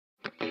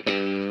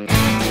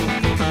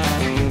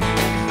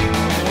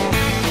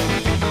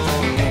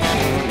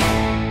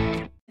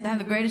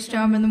greatest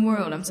job in the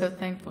world. I'm so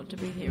thankful to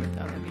be here with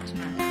all of you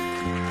tonight.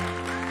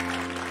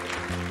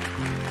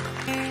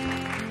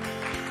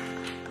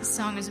 This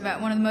song is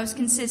about one of the most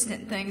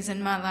consistent things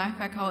in my life.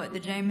 I call it the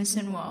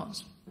Jameson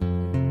Waltz.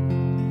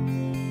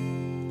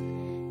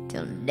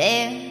 Till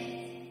death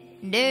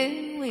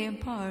do we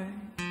part,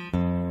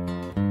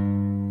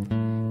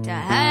 to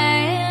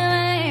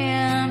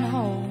Highland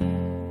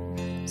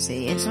home.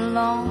 See, it's a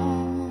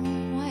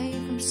long way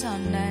from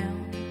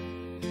sundown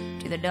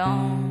to the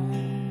dawn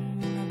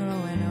of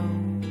growing old.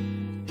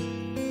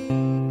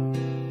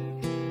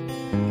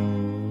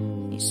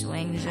 He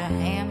swings a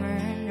hammer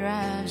and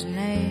drives a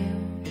nail,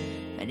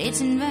 but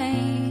it's in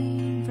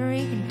vain, for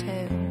he can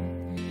tell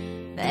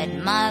that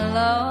my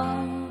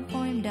love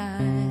for him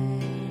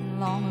died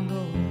long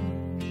ago.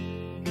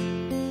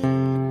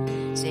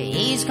 See,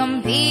 he's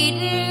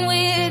competing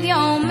with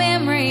your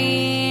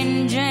memory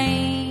in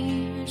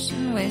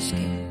Jameson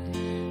whiskey,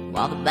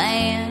 while the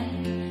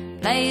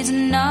band plays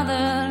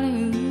another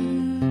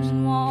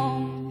losing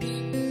waltz.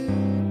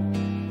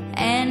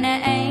 And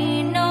there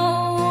ain't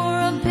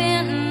no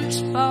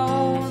repentance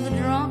for the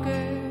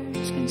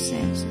drunkard's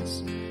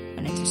consensus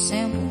when it's as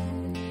simple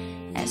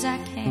as I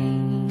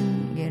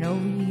can't get over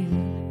you.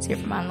 It's here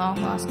for my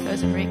long-lost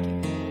cousin Ricky.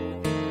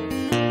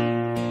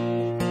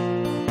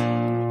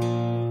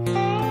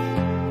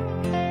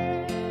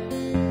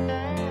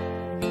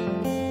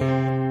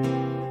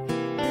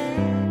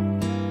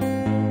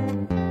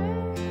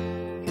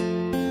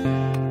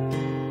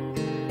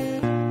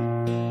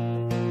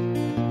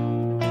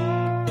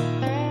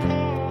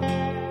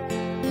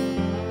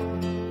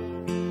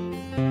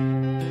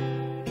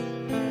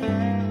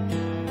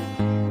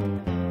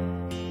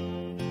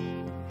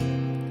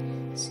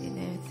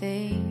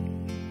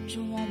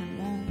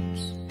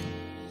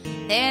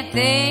 There are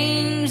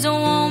things a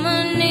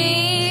woman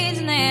needs,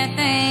 and there are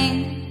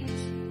things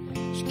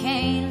she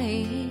can't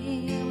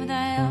live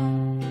without.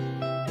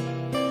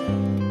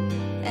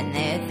 And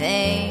there are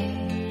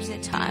things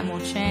that time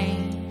will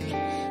change,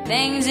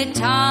 things that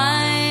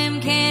time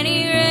can't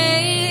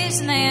erase,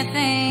 and there are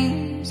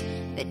things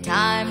that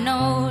time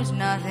knows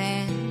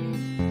nothing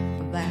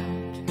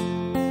about.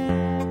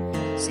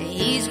 See,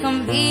 he's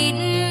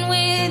competing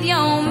with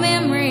your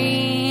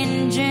memory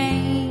in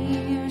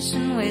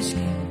Jameson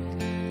whiskey,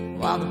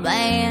 while the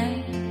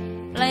band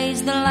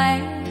plays the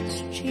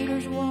last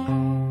cheater's waltz.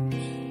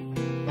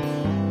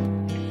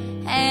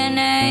 And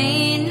there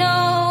ain't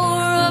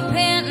no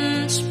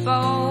repentance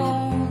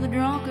for the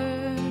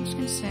drunkard's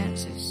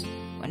consensus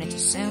when it's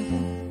as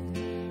simple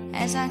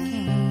as I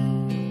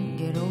can't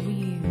get over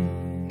you.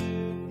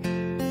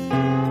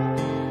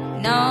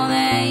 No,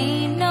 there